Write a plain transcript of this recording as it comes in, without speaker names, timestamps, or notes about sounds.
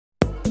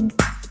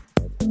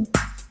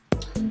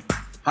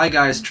Hi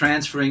guys,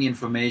 transferring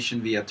information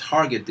via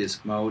target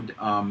disk mode.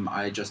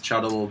 I just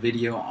shot a little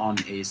video on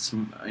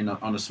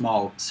on a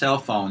small cell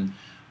phone.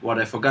 What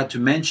I forgot to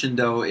mention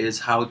though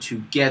is how to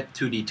get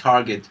to the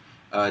target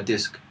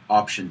disk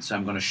option. So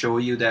I'm going to show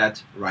you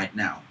that right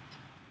now.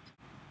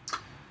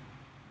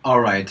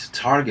 Alright,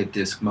 target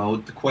disk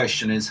mode. The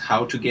question is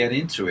how to get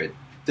into it.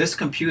 This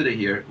computer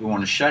here, we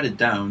want to shut it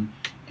down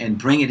and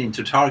bring it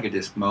into target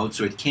disk mode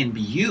so it can be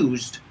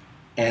used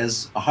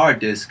as a hard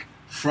disk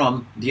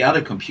from the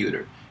other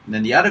computer. And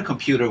then the other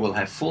computer will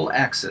have full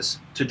access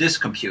to this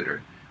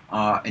computer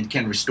and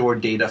can restore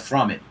data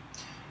from it.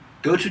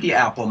 Go to the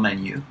Apple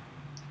menu,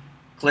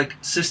 click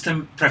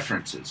System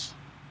Preferences.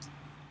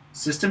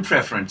 System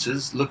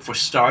Preferences, look for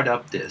Start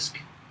Up Disk.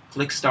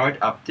 Click Start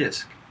Up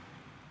Disk.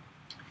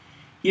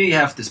 Here you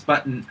have this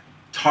button,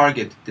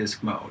 Target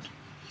Disk Mode.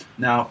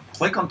 Now,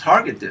 click on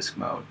Target Disk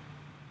Mode.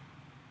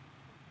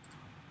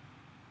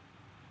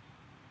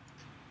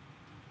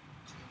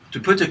 To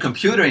put the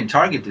computer in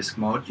target disk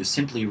mode, you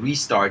simply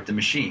restart the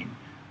machine.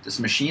 This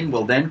machine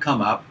will then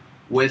come up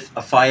with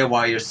a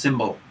FireWire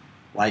symbol,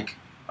 like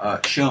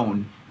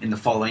shown in the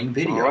following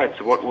video. Alright,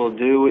 so what we'll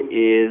do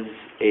is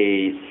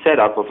a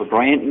setup of a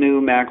brand new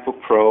MacBook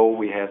Pro.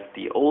 We have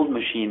the old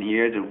machine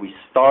here that we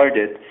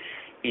started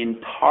in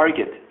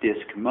target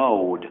disk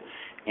mode,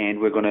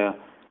 and we're going to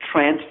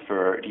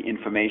transfer the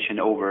information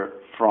over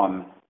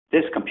from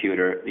this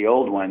computer, the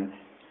old one,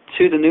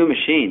 to the new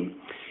machine.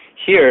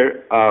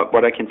 Here,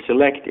 what I can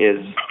select is,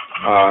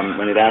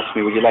 when it asks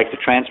me, would you like to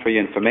transfer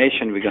your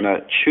information, we're going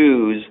to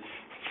choose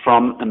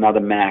from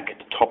another Mac,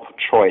 the top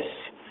choice,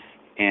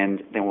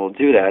 and then we'll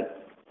do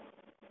that.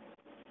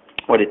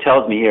 What it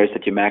tells me here is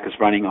that your Mac is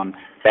running on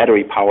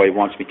battery power. It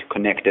wants me to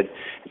connect it.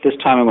 At this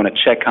time, I'm going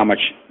to check how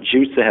much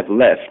juice I have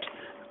left.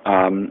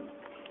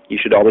 You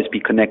should always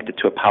be connected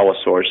to a power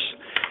source,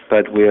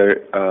 but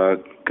we're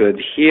good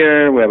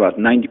here. We're about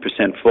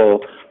 90%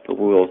 full, but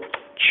we'll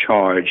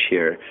charge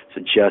here, so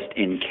just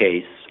in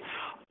case.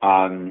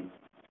 And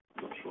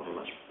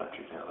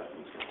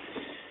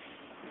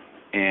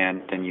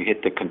then you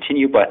hit the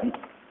continue button,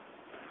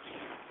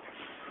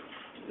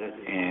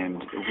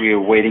 and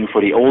we're waiting for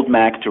the old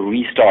Mac to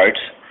restart,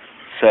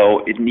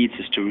 so it needs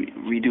us to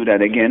redo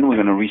that again. We're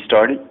going to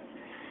restart it.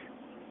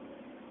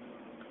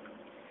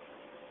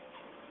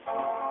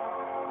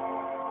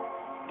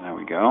 There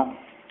we go.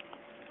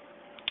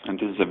 And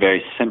this is a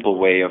very simple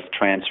way of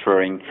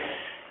transferring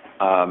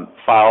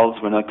files.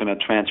 We're not going to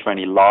transfer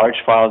any large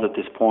files at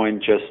this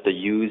point, just the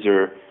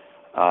user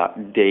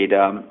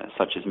data,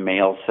 such as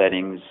mail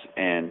settings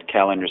and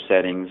calendar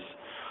settings,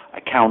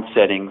 account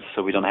settings,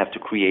 so we don't have to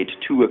create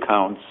two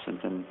accounts and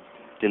then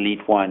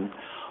delete one.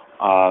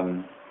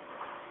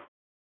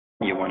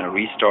 You want to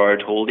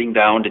restart holding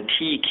down the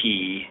T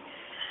key,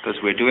 because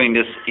we're doing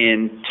this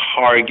in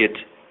target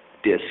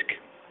disk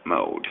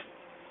mode.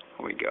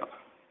 Here we go.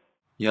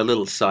 Yeah, a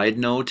little side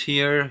note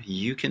here,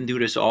 you can do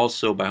this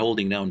also by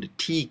holding down the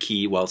T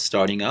key while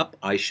starting up.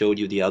 I showed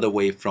you the other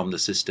way from the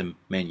system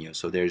menu,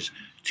 so there's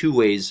two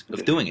ways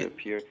of doing it.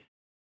 Here.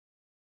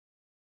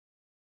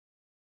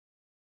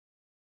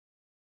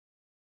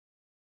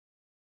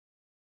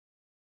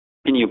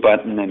 Continue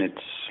button, and it's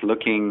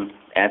looking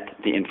at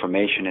the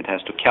information. It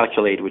has to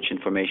calculate which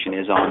information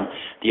is on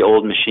the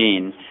old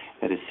machine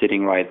that is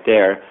sitting right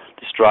there.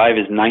 This drive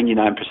is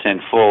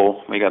 99%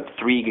 full. We got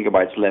 3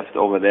 gigabytes left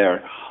over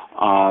there.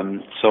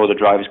 So the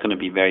drive is going to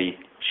be very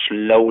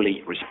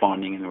slowly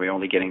responding, and we're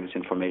only getting this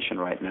information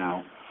right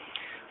now.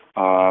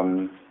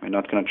 We're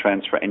not going to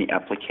transfer any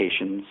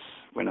applications.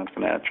 We're not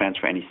going to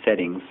transfer any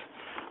settings,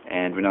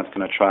 and we're not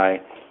going to try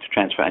to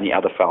transfer any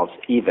other files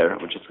either.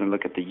 We're just going to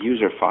look at the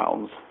user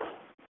files.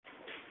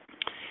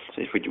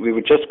 So if we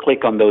would just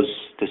click on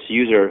this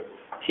user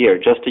here,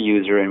 just a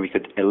user, and we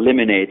could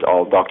eliminate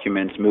all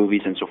documents,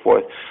 movies, and so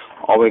forth.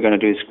 All we're going to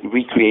do is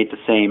recreate the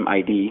same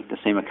ID, the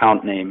same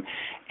account name,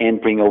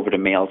 and bring over the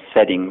mail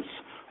settings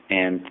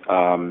and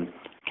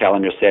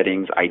calendar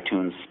settings,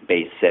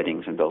 iTunes-based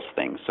settings, and those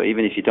things. So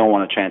even if you don't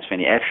want to transfer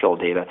any actual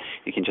data,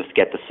 you can just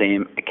get the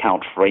same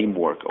account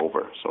framework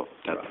over. So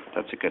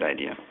that's a good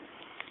idea.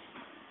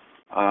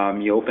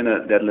 You open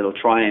that little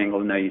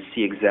triangle, now you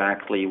see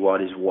exactly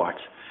what is what.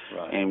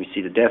 Right. And we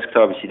see the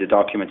desktop, we see the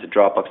documents, the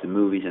Dropbox, the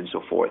movies, and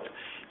so forth.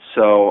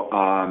 So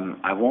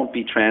I won't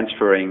be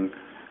transferring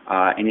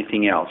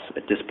anything else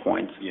at this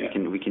point. Yeah.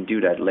 We can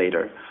do that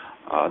later,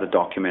 the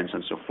documents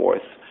and so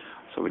forth.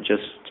 So we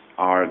just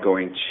are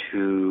going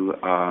to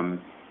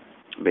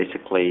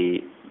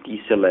basically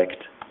deselect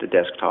the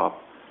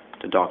desktop,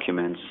 the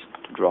documents,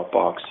 the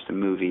Dropbox, the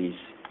movies,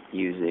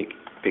 music,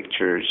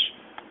 pictures,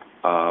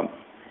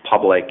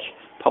 public.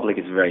 Public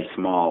is very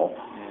small.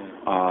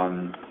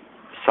 Yeah.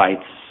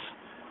 Sites,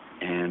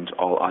 and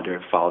all other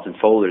files and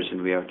folders,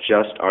 and we are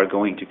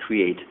going to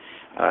create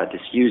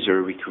this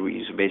user. We're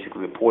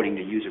basically reporting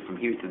the user from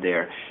here to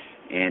there,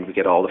 and we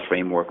get all the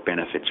framework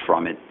benefits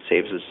from it.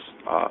 Saves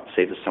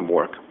us some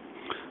work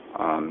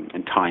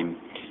and time,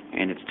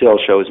 and it still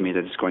shows me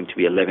that it's going to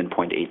be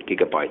 11.8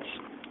 gigabytes.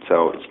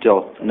 So it's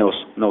still no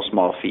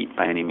small feat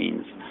by any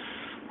means.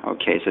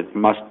 Okay, so it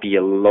must be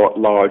a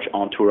large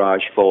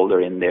entourage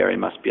folder in there. It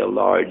must be a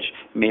large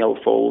mail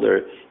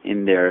folder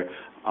in there,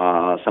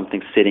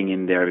 something sitting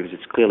in there, because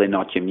it's clearly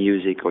not your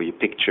music or your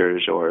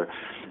pictures or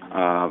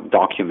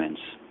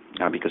documents,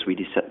 because we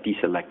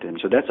deselected them.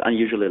 So that's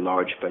unusually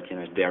large, but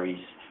it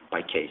varies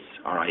by case.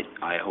 All right,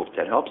 I hope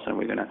that helps, and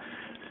we're going to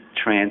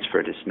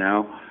transfer this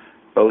now.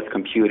 Both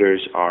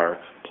computers are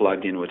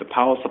plugged in with a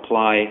power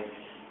supply,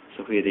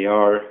 so here they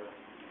are,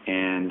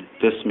 and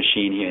this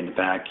machine here in the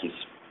back is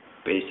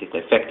basically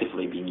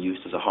effectively being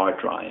used as a hard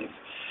drive.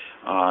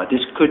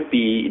 This could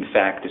be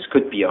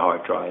a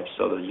hard drive,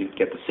 so that you'd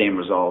get the same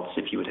results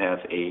if you would have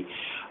a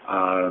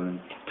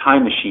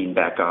time machine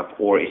backup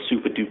or a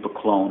super duper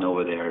clone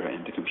over there,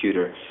 and the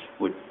computer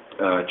would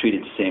treat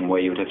it the same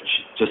way. You would have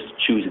just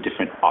choose a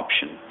different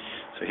option.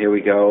 So here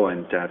we go,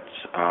 and that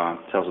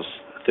tells us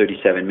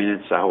 37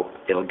 minutes. I hope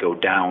it'll go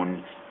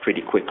down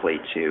pretty quickly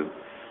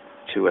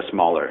to a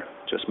smaller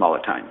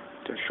time,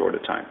 to a shorter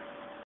time.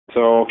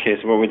 So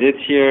what we did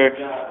here,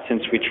 since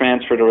we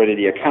transferred already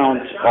the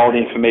account, all the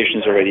information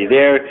is already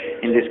there.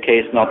 In this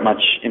case, not much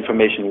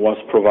information was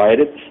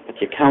provided, but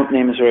the account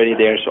name is already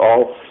there. So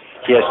all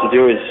he has to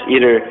do is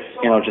either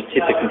just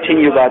hit the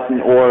continue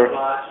button, or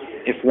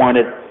if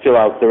wanted, fill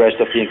out the rest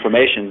of the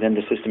information. Then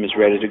the system is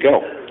ready to go.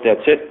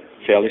 That's it.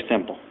 Fairly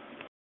simple.